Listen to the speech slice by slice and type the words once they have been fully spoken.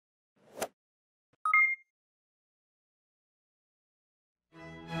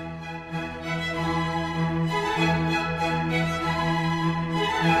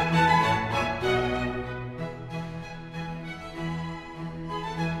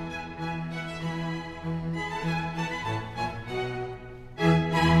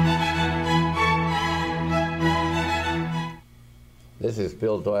is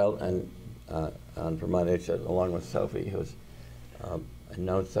Bill Doyle, and on Vermont, along with Sophie, who's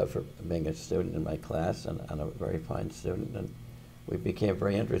known Soph for being a student in my class and a very fine student. And we became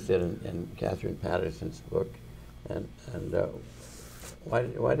very interested in Katherine Paterson's book. And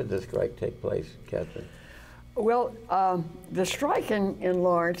why did the strike take place, Katherine? Well, the strike in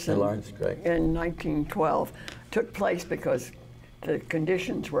Lawrence, the Lawrence strike in 1912 took place because the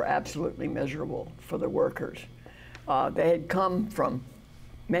conditions were absolutely miserable for the workers. They had come from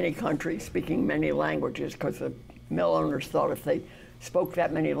many countries speaking many languages, because the mill owners thought if they spoke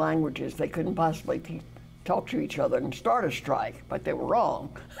that many languages, they couldn't possibly talk to each other and start a strike. But they were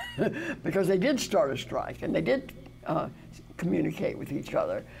wrong, because they did start a strike, and they did communicate with each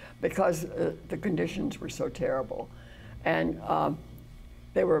other, because the conditions were so terrible. And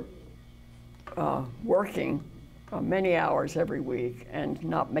they were working many hours every week and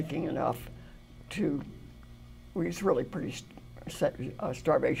not making enough to, it was really pretty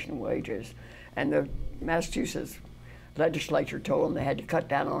starvation wages. And the Massachusetts legislature told them they had to cut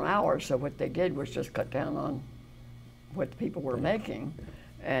down on hours, so what they did was just cut down on what the people were making.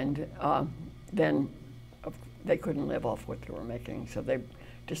 And then they couldn't live off what they were making, so they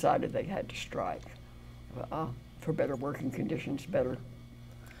decided they had to strike for better working conditions, better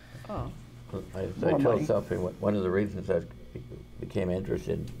I told Sophie one of the reasons I became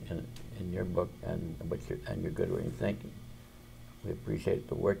interested in your book and your good reading thinking. We appreciate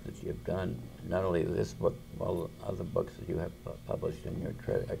the work that you've done, not only this book, all the other books that you have published, and your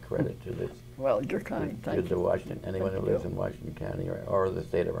credit to this. Well, you're kind. Thank you. Washington, anyone who lives in Washington County or the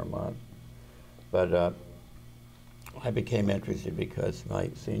state of Vermont. But I became interested because my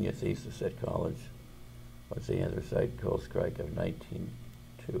senior thesis at college was the Anthracite Coal Strike of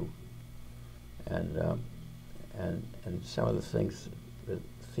 1902. And some of the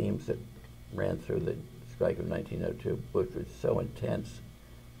themes that ran through the strike of 1902, which was so intense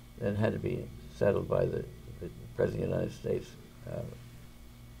that it had to be settled by the President of the United States,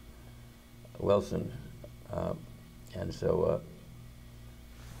 Wilson. And so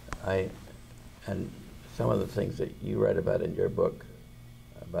and some of the things that you write about in your book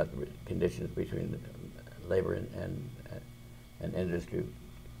about the conditions between labor and industry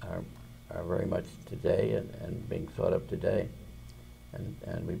are very much today and being thought of today.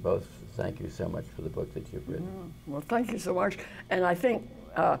 And we both thank you so much for the book that you've written. Well, thank you so much. And I think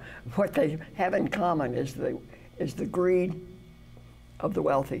what they have in common is the greed of the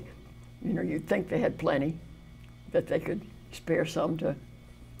wealthy. You know, you'd think they had plenty, that they could spare some to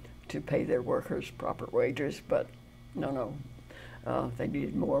pay their workers proper wages, but no. They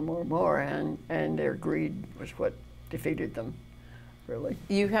needed more, and their greed was what defeated them. Really.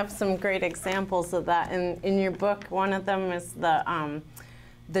 You have some great examples of that in your book. One of them is the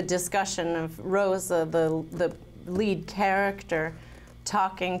discussion of Rosa, the lead character,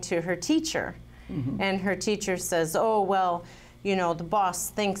 talking to her teacher. Mm-hmm. And her teacher says, oh, well, you know, the boss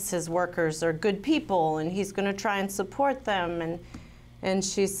thinks his workers are good people and he's going to try and support them. And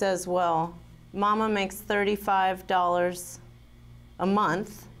she says, well, Mama makes $35 a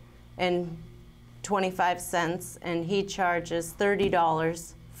month and 25 cents, and he charges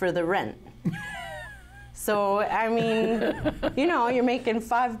 $30 for the rent. So, I mean, you know, you're making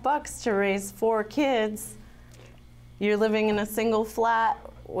 $5 to raise 4 kids. You're living in a single flat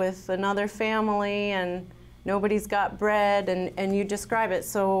with another family, and nobody's got bread, and you describe it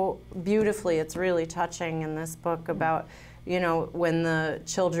so beautifully. It's really touching in this book about, you know, when the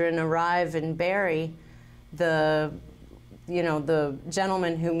children arrive in Barrie, the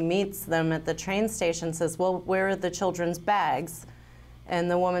gentleman who meets them at the train station says, well, where are the children's bags? And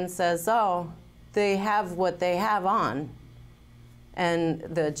the woman says, oh, they have what they have on. And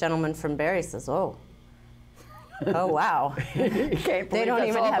the gentleman from Barrie says, oh wow. They don't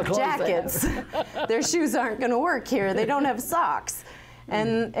even have jackets. Their shoes aren't going to work here. They don't have socks.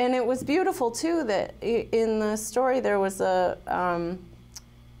 And it was beautiful, too, that in the story there was a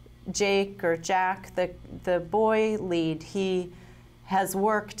Jake or Jack, the boy lead. He has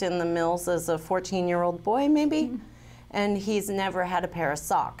worked in the mills as a 14-year-old boy, maybe, mm-hmm. and he's never had a pair of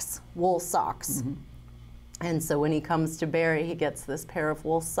socks, wool socks. Mm-hmm. And so when he comes to Barrie, he gets this pair of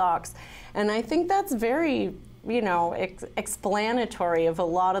wool socks. And I think that's very, you know, explanatory of a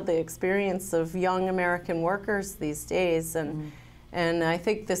lot of the experience of young American workers these days. And I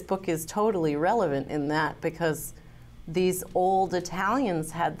think this book is totally relevant in that, because these old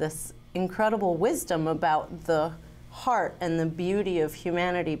Italians had this incredible wisdom about the heart and the beauty of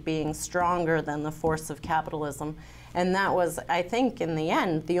humanity being stronger than the force of capitalism. And that was, I think, in the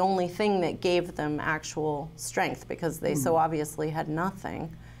end, the only thing that gave them actual strength, because they so obviously had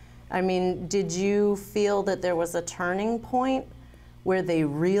nothing. I mean, did you feel that there was a turning point where they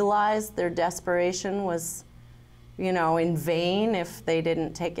realized their desperation was, you know, in vain if they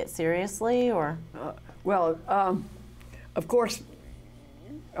didn't take it seriously, or? Well, of course,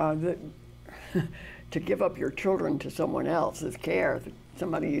 to give up your children to someone else's care,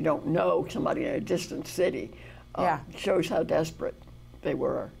 somebody you don't know, somebody in a distant city, shows how desperate they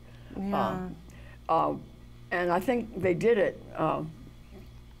were. Yeah. And I think they did it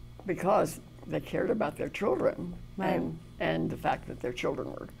because they cared about their children, Right. and the fact that their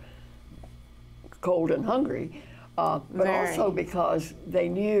children were cold and hungry, but Very. also because they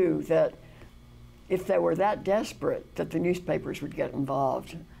knew that if they were that desperate, that the newspapers would get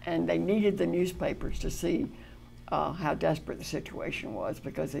involved, and they needed the newspapers to see how desperate the situation was,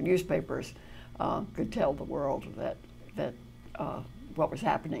 because the newspapers could tell the world that what was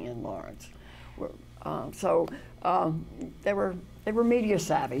happening in Lawrence. So they were media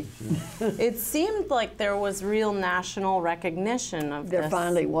savvy. It seemed like there was real national recognition of There this.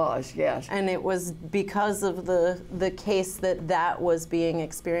 finally was, yes. And it was because of the case that was being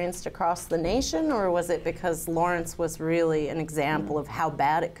experienced across the nation, or was it because Lawrence was really an example of how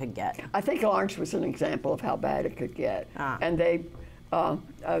bad it could get? I think Lawrence was an example of how bad it could get. And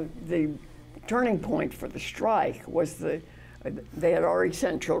the turning point for the strike was they had already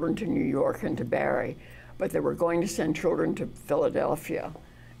sent children to New York and to Barry, but they were going to send children to Philadelphia.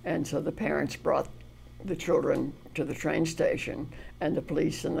 And so the parents brought the children to the train station, and the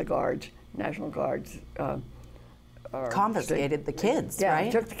police and the guards, National Guards, Confiscated the kids,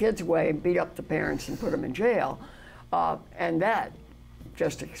 right? took the kids away and beat up the parents and put them in jail. And that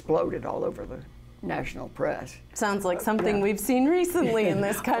just exploded all over the national press. Sounds like something we've seen recently in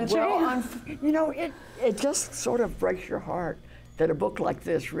this country. Well, you know, it just sort of breaks your heart that a book like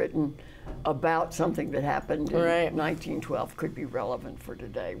this, written about something that happened in 1912, could be relevant for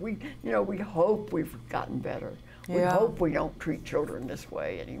today. We hope we've gotten better. We hope we don't treat children this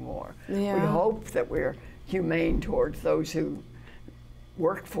way anymore. Yeah. We hope that we're humane towards those who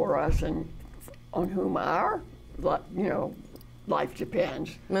work for us and on whom our, life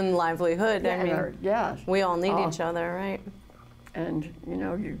depends. And livelihood. I mean, yes. we all need each other, right? And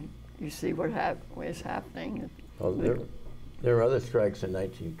you see what is happening. Well, there were other strikes in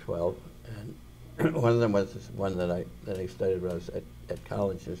 1912, and one of them was this one that I studied when I was at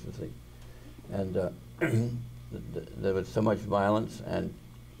college. And there was so much violence and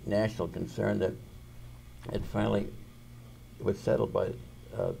national concern that it finally was settled by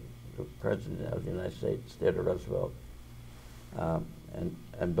the President of the United States, Theodore Roosevelt.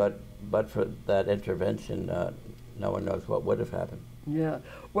 But for that intervention, no one knows what would have happened. Yeah,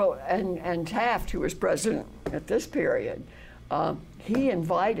 well, and Taft, who was president at this period, he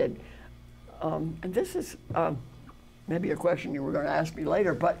invited, and this is maybe a question you were going to ask me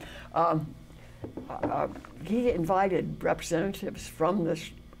later, but he invited representatives from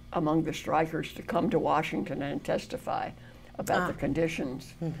among the strikers to come to Washington and testify about the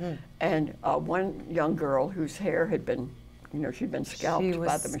conditions. Mm-hmm. And one young girl whose hair had been, she'd been scalped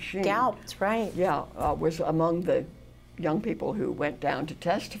by the machine. Scalped, right? Yeah, was among the young people who went down to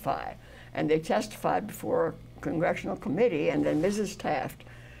testify. And they testified before a congressional committee, and then Mrs. Taft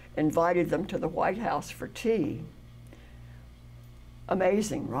invited them to the White House for tea.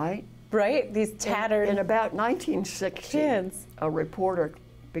 Amazing, right? Right, these tattered In about 1960, kids. A reporter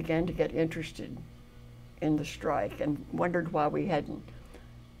began to get interested in the strike and wondered why we didn't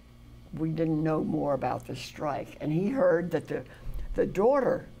know more about the strike. And he heard that the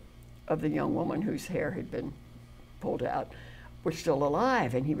daughter of the young woman whose hair had been pulled out was still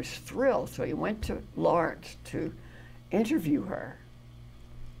alive, and he was thrilled. So he went to Lawrence to interview her,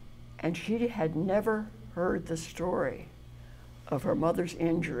 and she had never heard the story of her mother's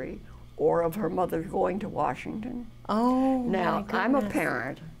injury or of her mother going to Washington. Oh, now, I'm a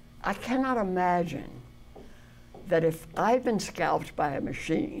parent. I cannot imagine that if I'd been scalped by a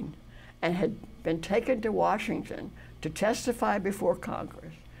machine and had been taken to Washington to testify before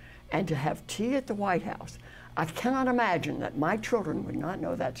Congress and to have tea at the White House, I cannot imagine that my children would not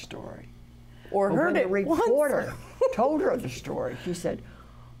know that story. Or but heard when it the reporter told her the story, she said,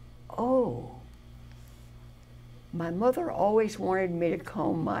 "Oh, my mother always wanted me to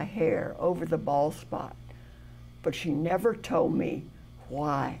comb my hair over the bald spot, but she never told me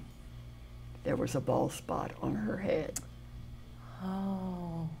why there was a bald spot on her head."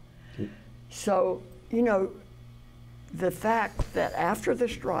 Oh. So, the fact that after the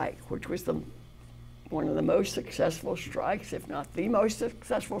strike, which was one of the most successful strikes, if not the most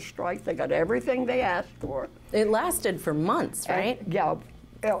successful strike, they got everything they asked for. It lasted for months, right? And, yeah.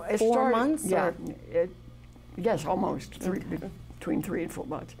 It 4 started, months? Yeah. Yes, almost. Between 3 and 4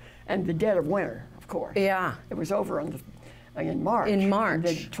 months. And the dead of winter, of course. Yeah. It was over on in March. In March. And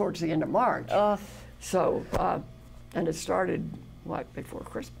then towards the end of March. Ugh. So, and it started, what, before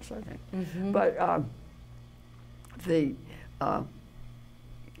Christmas, I think. Mm-hmm. But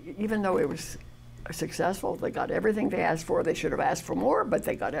even though it was successful, they got everything they asked for. They should have asked for more, but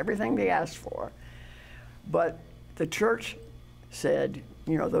they got everything they asked for. But the church said,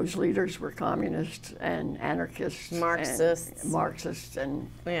 you know, those leaders were communists and anarchists, Marxists, and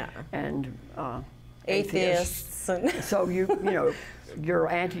yeah, and atheists. And so you know, you're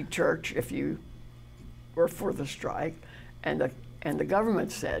anti-church if you were for the strike, and the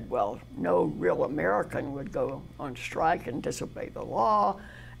government said, well, no real American would go on strike and disobey the law,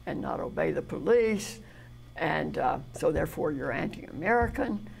 and not obey the police, and so therefore you're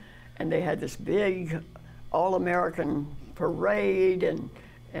anti-American, and they had this big all-American parade and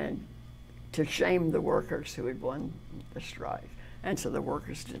to shame the workers who had won the strike. And so the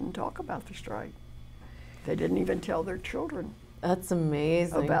workers didn't talk about the strike. They didn't even tell their children that's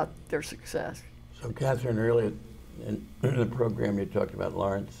amazing. about their success. So Katherine, earlier in the program you talked about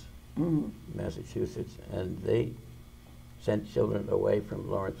Lawrence, Mm-hmm. Massachusetts, and they sent children away from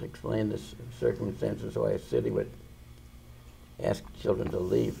Lawrence. Explain the circumstances why a city would ask children to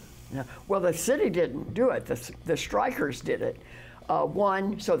leave. Yeah. Well, the city didn't do it. The strikers did it.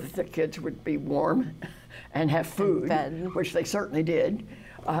 One, so that the kids would be warm and have food, which they certainly did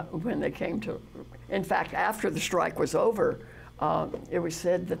when they came to. In fact, after the strike was over, it was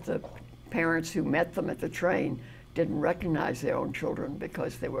said that the parents who met them at the train didn't recognize their own children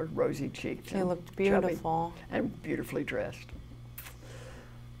because they were rosy-cheeked. They looked beautiful. And beautifully dressed.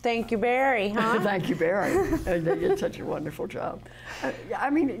 Thank you, Barry, huh? Thank you, Barry. They did such a wonderful job. I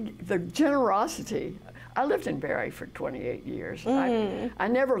mean, the generosity. I lived in Barry for 28 years. I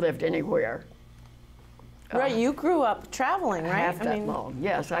never lived anywhere. Right, you grew up traveling, right? Half that long.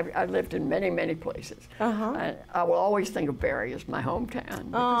 Yes, I lived in many, many places. I will always think of Barry as my hometown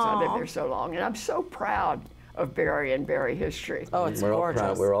because I lived there so long. And I'm so proud of Barry and Barry history. Oh, it's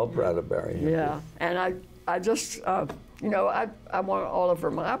gorgeous. We're all proud of Barry. Yeah, and I just, you know, I want all of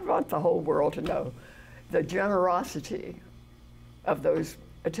Vermont, I want the whole world to know the generosity of those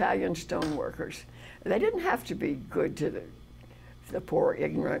Italian stoneworkers. They didn't have to be good to the poor,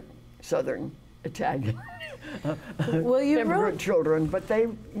 ignorant Southern Italian well, you immigrant children, but they,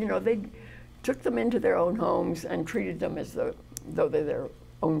 you know, they took them into their own homes and treated them as though they're their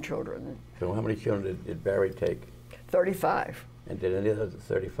own children. So how many children did Barry take? 35. And did any of those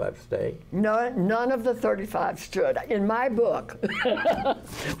 35 stay? No, none of the 35 stood. In my book,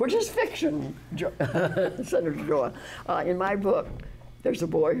 which is fiction, Senator Doyle, in my book, there's a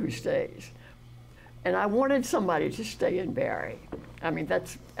boy who stays. And I wanted somebody to stay in Barry. I mean,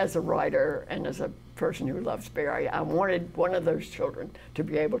 that's, as a writer and as a person who loves Barry, I wanted one of those children to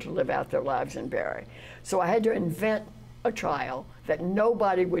be able to live out their lives in Barry. So I had to invent a child that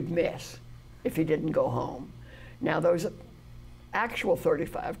nobody would miss if he didn't go home. Now, those actual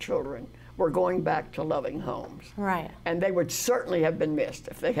 35 children were going back to loving homes. Right. And they would certainly have been missed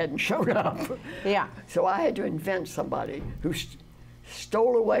if they hadn't shown up. Yeah. So I had to invent somebody who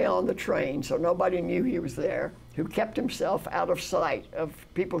stole away on the train so nobody knew he was there, who kept himself out of sight of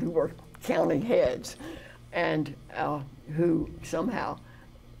people who were counting heads, and who somehow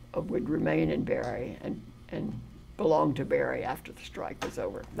would remain in Barry and belong to Barry after the strike was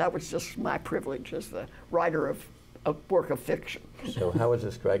over. That was just my privilege as the writer of a work of fiction. So how was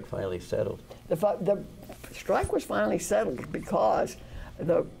the strike finally settled? The strike was finally settled because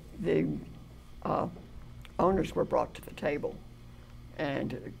the owners were brought to the table.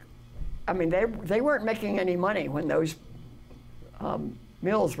 And I mean, they weren't making any money when those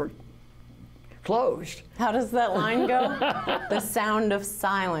mills were closed. How does that line go? The sound of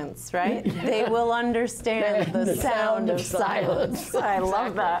silence, right? They will understand the sound of silence. I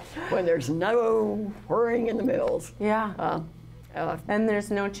love that. When there's no whirring in the mills. Yeah. And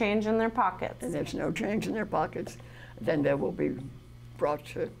there's no change in their pockets. And there's no change in their pockets, then they will be brought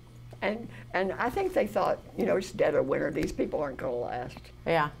to. And I think they thought, you know, it's dead of winter. These people aren't going to last.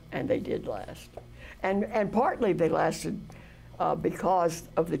 Yeah. And they did last. And partly they lasted because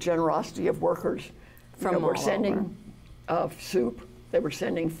of the generosity of workers. From were sending soup. They were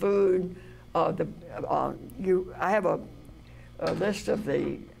sending food. I have a list of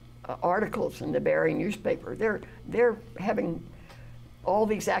the articles in the Barry newspaper. They're having all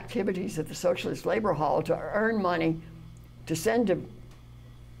these activities at the Socialist Labor Hall to earn money to send to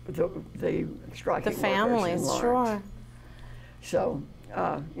the striking the families, workers in sure. So,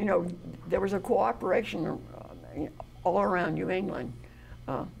 you know, there was a cooperation all around New England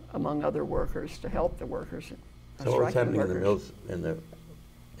among other workers to help the workers. So what was happening in the mills,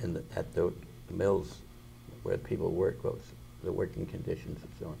 at the mills where people worked? the working conditions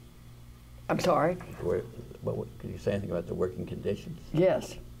and so on? I'm sorry? Could you say anything about the working conditions?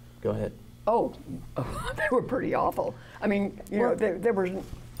 Yes. Go ahead. Oh, they were pretty awful. I mean, you know, there was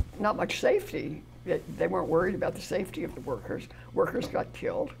not much safety. They weren't worried about the safety of the workers. Workers got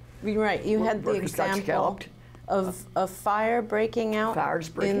killed. Right, you had the Workers got example scalped. of a fire breaking out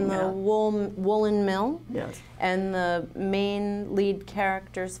in the woolen mill. Yes. And the main lead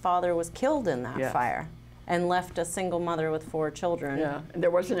character's father was killed in that fire and left a single mother with 4 children. Yeah, and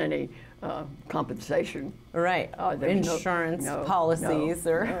there wasn't any compensation. Right, insurance policies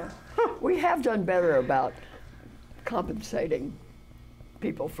or... We have done better about compensating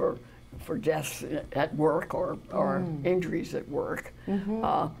people for deaths at work or injuries at work.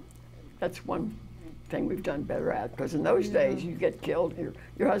 That's one thing we've done better at, because in those days you get killed,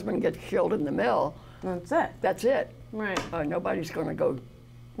 your husband gets killed in the mill. That's it. That's it. Right. Nobody's going to go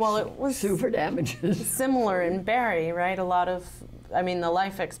it was sue for damages. Similar in Barrie, right? A lot of, I mean, the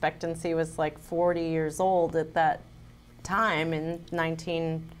life expectancy was like 40 years old at that time in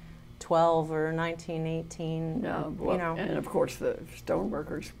 1912 or 1918. No, well, you know. and of course the stone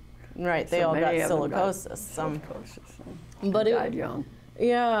workers. Right, they all got silicosis. But died young.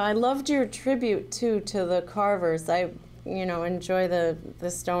 Yeah, I loved your tribute too to the carvers. I, enjoy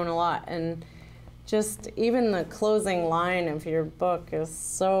the stone a lot, and just even the closing line of your book is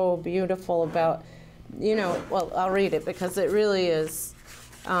so beautiful about, well, I'll read it because it really is.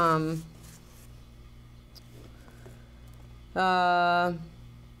 The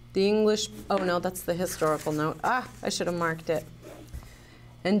English, oh no, that's the historical note. I should have marked it.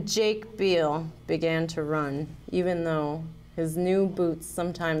 And Jake Beale began to run, even though his new boots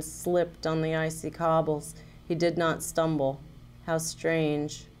sometimes slipped on the icy cobbles. He did not stumble. How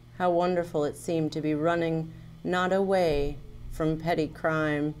strange, how wonderful it seemed to be running not away from petty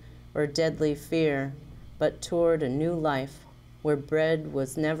crime or deadly fear, but toward a new life where bread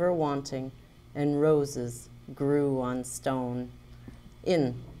was never wanting and roses grew on stone,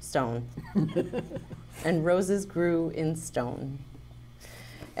 in stone. And roses grew in stone.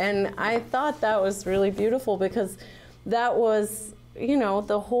 And I thought that was really beautiful because that was,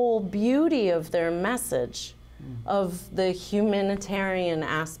 the whole beauty of their message of the humanitarian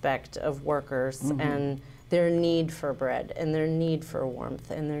aspect of workers and their need for bread and their need for warmth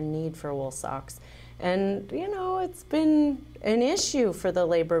and their need for wool socks. And, it's been an issue for the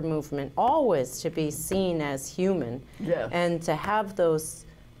labor movement always to be seen as human. Yeah. And to have those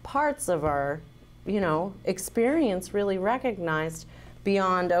parts of our, experience really recognized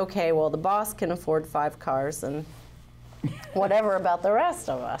beyond, okay, well, the boss can afford 5 cars and whatever about the rest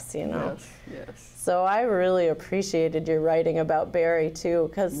of us, Yes, yes. So I really appreciated your writing about Barrie, too,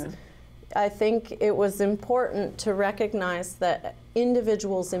 because I think it was important to recognize that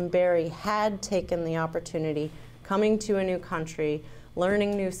individuals in Barrie had taken the opportunity, coming to a new country,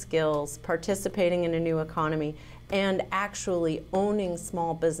 learning new skills, participating in a new economy, and actually owning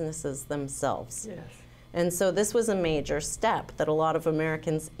small businesses themselves. Yes. And so this was a major step that a lot of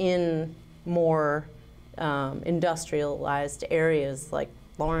Americans in more industrialized areas like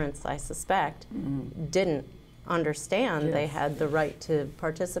Lawrence, I suspect, didn't understand they had the right to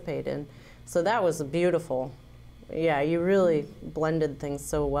participate in. So that was beautiful. Yeah, you really blended things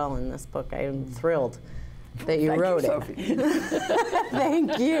so well in this book. I am thrilled that you wrote it.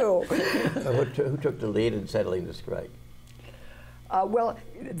 Thank you. Who took the lead in settling the strike? Well,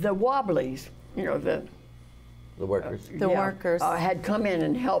 the Wobblies, the workers. The workers had come in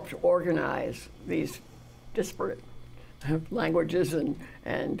and helped organize these disparate languages and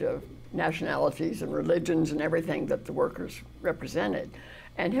nationalities and religions and everything that the workers represented,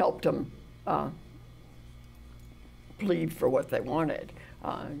 and helped them plead for what they wanted.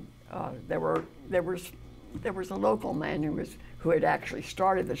 There was a local man who had actually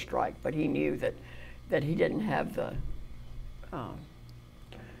started the strike, but he knew that he didn't have the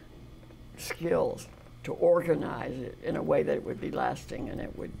skills to organize it in a way that it would be lasting and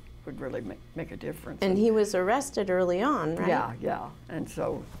it would really make a difference. And he was arrested early on, right? Yeah. And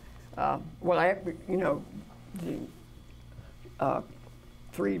so, the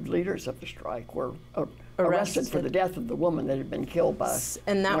 3 leaders of the strike were arrested for the death of the woman that had been killed by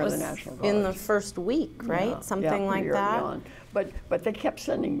and that one was of the National Guards. in the first week, right? Yeah, Something like pretty that. early on. But they kept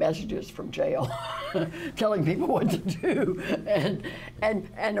sending messages from jail, telling people what to do. And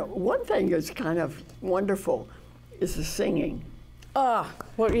one thing that's kind of wonderful is the singing. Oh,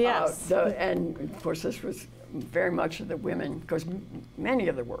 well, yes. And of course, this was very much of the women, because many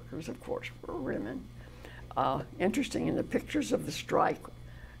of the workers, of course, were women. Interesting, in the pictures of the strike,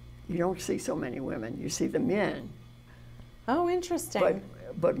 you don't see so many women. You see the men. Oh, interesting.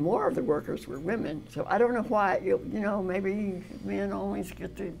 but more of the workers were women. So I don't know why, you know, maybe men always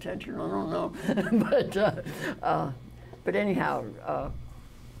get the attention, I don't know. But anyhow,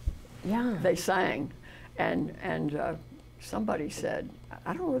 Yeah. they sang, and somebody said,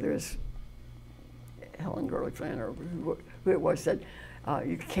 I don't know whether it was Helen Gurley Flynn or who it was, said,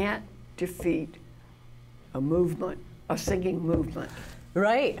 you can't defeat a movement, a singing movement.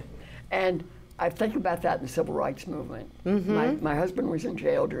 Right. And I think about that in the civil rights movement. My husband was in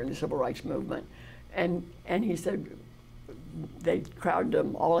jail during the civil rights movement, and he said they crowded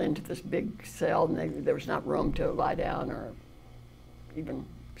them all into this big cell, and there was not room to lie down or even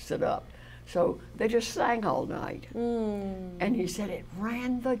sit up. So they just sang all night. And he said it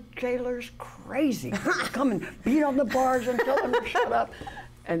ran the jailers crazy. They would come and beat on the bars and tell them to shut up.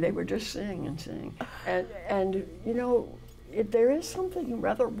 And they would just sing and sing. And you know, there is something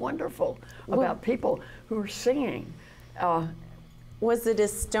rather wonderful about people who are singing. Was it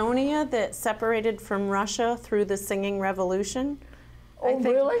Estonia that separated from Russia through the singing revolution? Oh,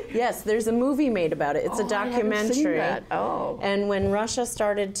 really? Yes, there's a movie made about it. It's a documentary. I haven't seen that. Oh. And when Russia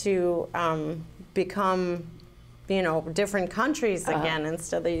started to become, you know, different countries again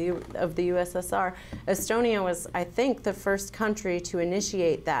instead of the USSR, Estonia was, I think, the first country to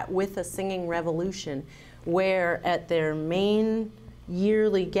initiate that with a singing revolution, where at their main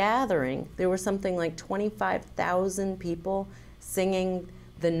yearly gathering, there were something like 25,000 people singing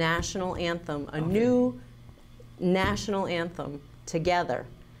the national anthem, a new national anthem, together.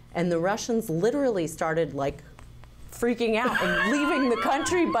 And the Russians literally started like freaking out and leaving the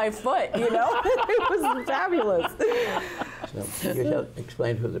country by foot, you know? It was fabulous. So you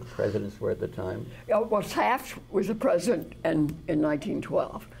explain who the presidents were at the time? Well, Taft was the president in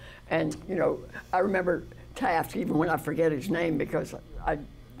 1912. And, you know, I remember Taft, even when I forget his name, because I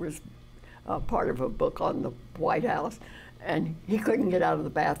was part of a book on the White House, and he couldn't get out of the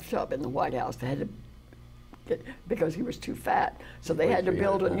bathtub in the White House. They had to because he was too fat. So they had to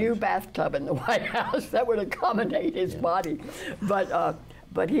build a new bathtub in the White House that would accommodate his body.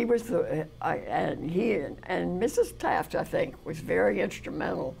 But he was and Mrs. Taft, I think, was very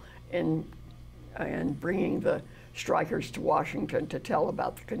instrumental in bringing the strikers to Washington to tell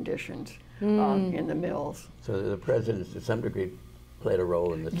about the conditions in the mills. So the presidents, to some degree, played a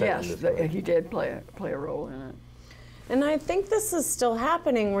role in the Yes, he did play a role in it. And I think this is still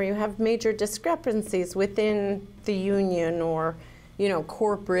happening, where you have major discrepancies within the union or, you know,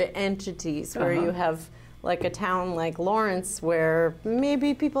 corporate entities, where you have like a town like Lawrence where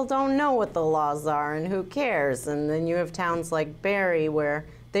maybe people don't know what the laws are and who cares. And then you have towns like Barrie where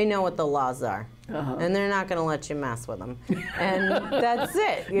they know what the laws are. And they're not going to let you mess with them. And that's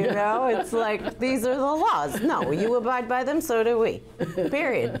it, you know? It's like, these are the laws. No, you abide by them, so do we.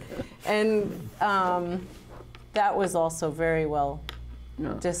 Period. And that was also very well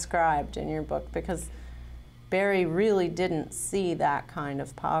described in your book, because Barrie really didn't see that kind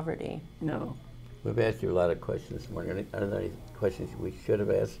of poverty. No. We've asked you a lot of questions this morning. Are there any questions we should have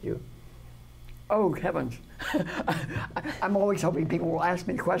asked you? Oh, heavens. I'm always hoping people will ask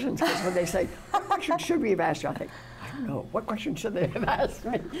me questions, because when they say, what question should we have asked you? I think, I don't know. What question should they have asked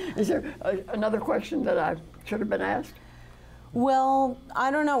me? Is there another question that I should have been asked? Well, I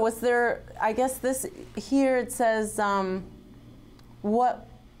don't know. Was there, I guess this, here it says, what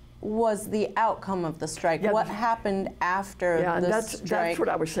was the outcome of the strike? Yeah, what happened after the strike? That's what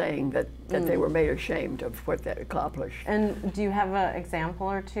I was saying, that they were made ashamed of what they accomplished. And do you have an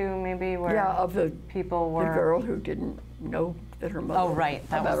example or two, maybe, where of the people were... The girl who didn't know that her mother... Oh, right.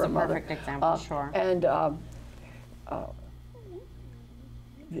 That was a perfect example, sure. And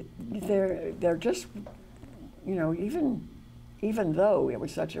they're just, you know, even though it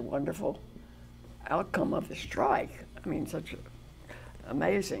was such a wonderful outcome of the strike, I mean, such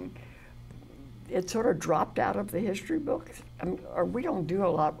amazing, it sort of dropped out of the history books. I mean, or we don't do a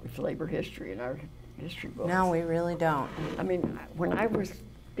lot with labor history in our history books. No, we really don't. I mean, when I was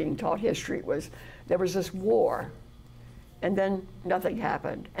being taught history, there was this war, and then nothing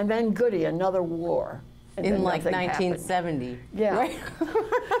happened, and then goody, another war. And in then like nothing 1970. happened. Yeah. Right?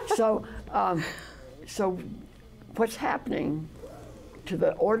 So what's happening to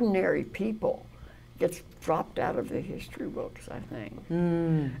the ordinary people gets dropped out of the history books, I think.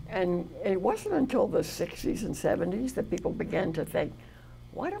 And it wasn't until the 60s and 70s that people began to think,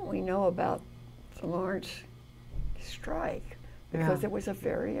 why don't we know about the Lawrence strike? Because it was a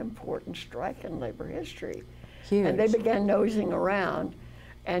very important strike in labor history. Huge. And they began nosing around.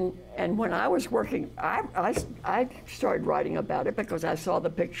 And when I was working, I started writing about it because I saw the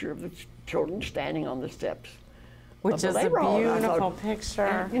picture of the children standing on the steps. Which is a beautiful picture.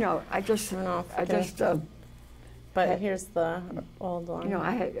 And, you know, but here's the old one. You know,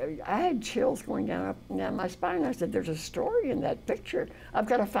 I had chills going down my spine. I said, "There's a story in that picture. I've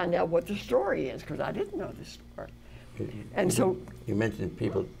got to find out what the story is because I didn't know the story." And so you mentioned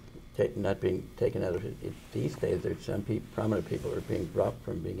people not being taken out of it. These days, there's some prominent people are being dropped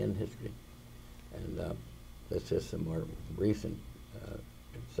from being in history, and that's just some more recent.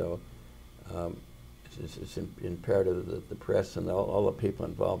 So it's imperative that the press and all the people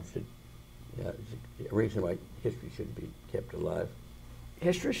involved should. Yeah, it's a reason why history should be kept alive.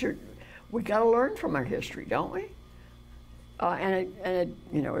 We got to learn from our history, don't we? And it,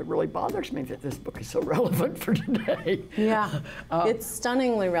 you know, it really bothers me that this book is so relevant for today. Yeah, it's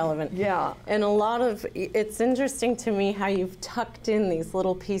stunningly relevant. Yeah. And it's interesting to me how you've tucked in these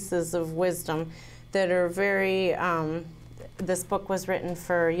little pieces of wisdom that are very, this book was written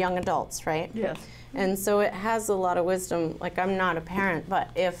for young adults, right? Yes. And so it has a lot of wisdom. Like, I'm not a parent, but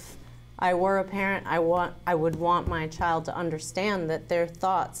if I were a parent, I would want my child to understand that their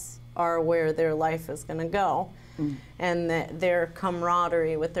thoughts are where their life is going to go, and that their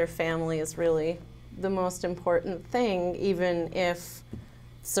camaraderie with their family is really the most important thing, even if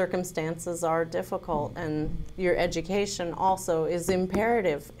circumstances are difficult. And your education also is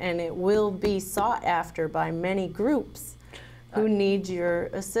imperative, and it will be sought after by many groups who need your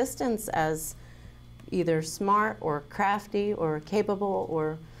assistance as either smart or crafty or capable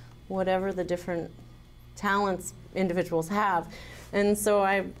or whatever the different talents individuals have. And so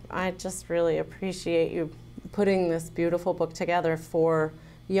I just really appreciate you putting this beautiful book together for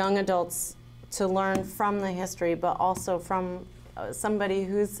young adults to learn from the history, but also from somebody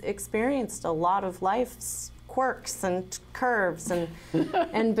who's experienced a lot of life's quirks and curves and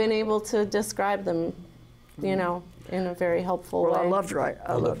and been able to describe them, you know, in a very helpful way. I loved writing.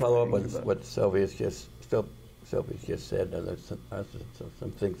 I'll follow up on what Sylvia's just said. There's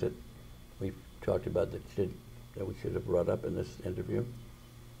some things that we've talked about that we should have brought up in this interview.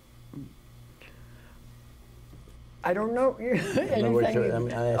 I don't know anything.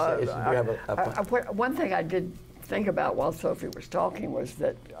 One thing I did think about while Sophie was talking was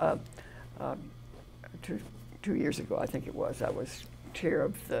that 2 years ago, I think it was, I was chair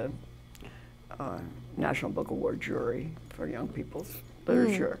of the National Book Award jury for young people's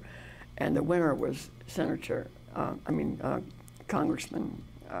literature, and the winner was Congressman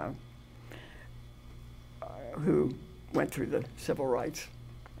who went through the civil rights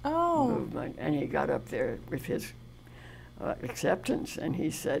movement, and he got up there with his acceptance, and he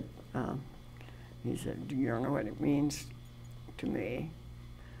said, "Do you know what it means to me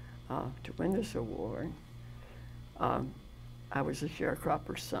to win this award? I was a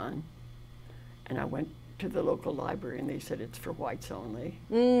sharecropper's son, and I went to the local library, and they said it's for whites only.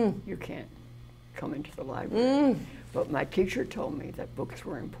 You can't come into the library. But my teacher told me that books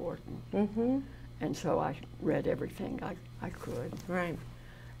were important, and so I read everything I could. Right.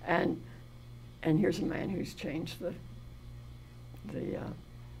 And here's a man who's changed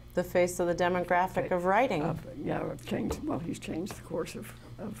the face of the demographic of writing. He's changed the course of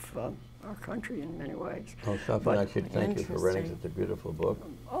our country in many ways. Oh, Sophie, I should thank you for writing such a beautiful book.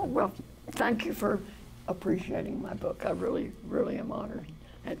 Oh, well, thank you for appreciating my book. I really, really am honored,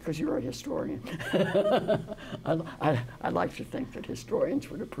 because you're a historian. I like to think that historians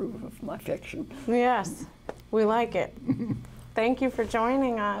would approve of my fiction. Yes, we like it. Thank you for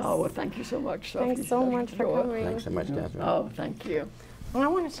joining us. Oh, well, thank you so much, Sophie. Thanks so much for coming. Thanks so much, Catherine. Oh, thank you. I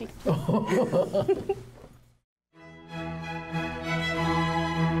want to see.